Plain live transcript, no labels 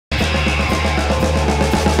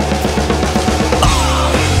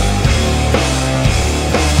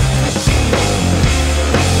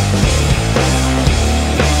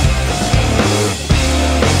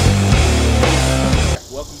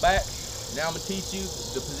to teach you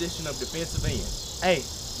the position of defensive end. Hey,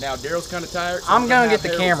 now Daryl's kind of tired. So I'm gonna get the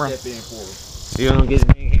Harold camera. Step in for us. You gonna get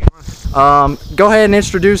the camera? Go ahead and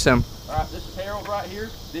introduce him. All right, this is Harold right here.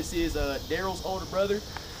 This is Daryl's older brother,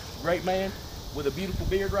 great man with a beautiful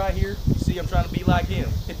beard right here. You see, I'm trying to be like him.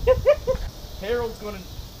 Harold's gonna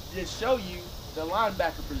just show you the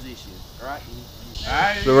linebacker position. All right. All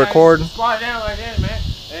right. The recording. Squat down like that, man.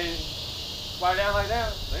 And squat down like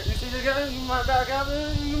that. You see the guy? You might back up.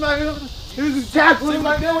 You might tackle him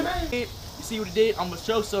like that. You see what he did? I'm gonna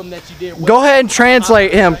show something that you did well. Go ahead and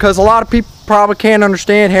translate him, because a lot of people probably can't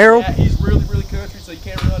understand Harold. Yeah, he's really country, so you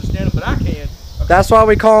can't really understand him, but I can. Okay. That's why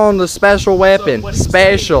we call him the special weapon. So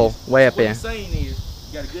Special weapon. What he's saying is,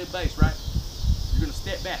 you got a good base, right? You're gonna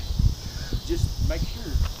step back. Just make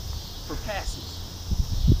sure for passes.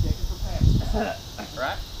 Check it for passes.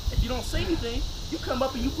 Right? If you don't see anything, you come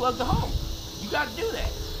up and you plug the hole. You got to do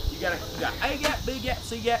that. You got A gap, B gap,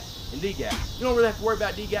 C gap, and D gap. You don't really have to worry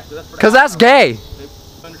about D gap because that's gay.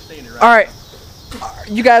 Understand it, right? All right,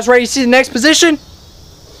 you guys ready to see the next position?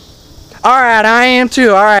 All right, I am too.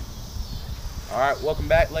 All right. All right, welcome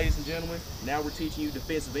back, ladies and gentlemen. Now we're teaching you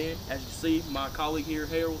defensive end. As you see, my colleague here,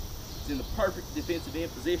 Harold, is in the perfect defensive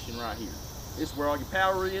end position right here. This is where all your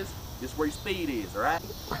power is. This is where your speed is. All right.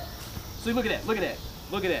 See, look at that. Look at that.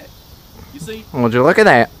 Look at that. You see? Would you look at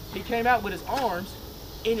that? He came out with his arms,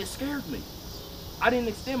 and it scared me. I didn't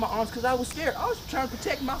extend my arms because I was scared. I was trying to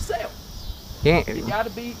protect myself. Yeah. You gotta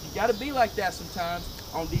be like that sometimes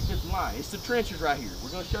on defensive line. It's the trenches right here.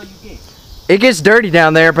 We're gonna show you again. It gets dirty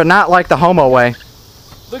down there, but not like the homo way.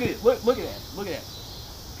 Look at it. Look at that. Look at that.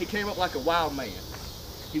 He came up like a wild man.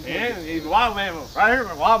 He's a wild man. Right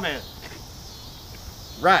here, wild man.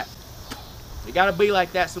 Right. You gotta be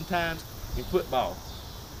like that sometimes in football.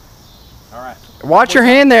 All right. Watch your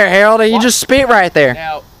hand there, Harold. You just spit right there.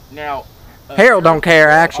 Now. Harold don't care,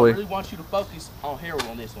 actually. I really want you to focus on Harold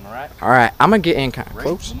on this one, all right? All right, I'm gonna get in kind of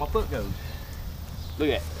close. Where my foot goes. Look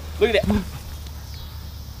at that. Look at that.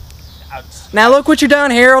 Now look what you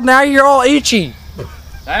done, Harold. Now you're all itchy.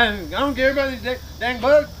 I don't care about these dang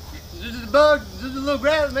bugs. This is a bug. This is a little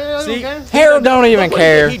grass, man. I don't care. Harold don't even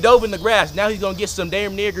care. He dove in the grass. Now he's gonna get some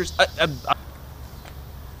damn niggers.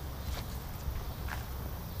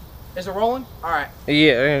 Is it rolling? All right.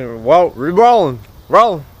 Yeah, well, rolling.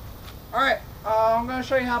 All right. I'm gonna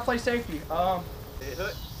show you how to play safety.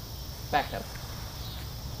 Back up.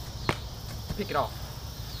 Pick it off.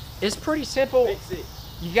 It's pretty simple. Fix it.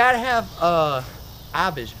 You gotta have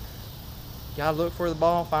eye vision. You gotta look for the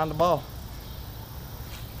ball, find the ball.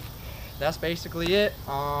 That's basically it.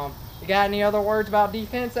 You got any other words about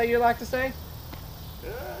defense that you'd like to say?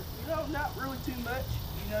 Not really too much.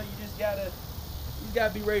 You just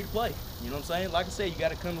gotta be ready to play. You know what I'm saying? Like I said, you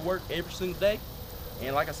gotta come to work every single day.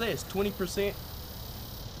 And like I said, it's 20%.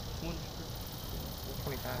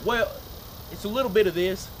 25. Well, it's a little bit of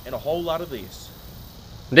this and a whole lot of this.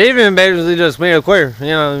 Defense basically just made a queer. You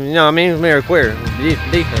know what I mean? Made a queer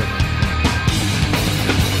defense.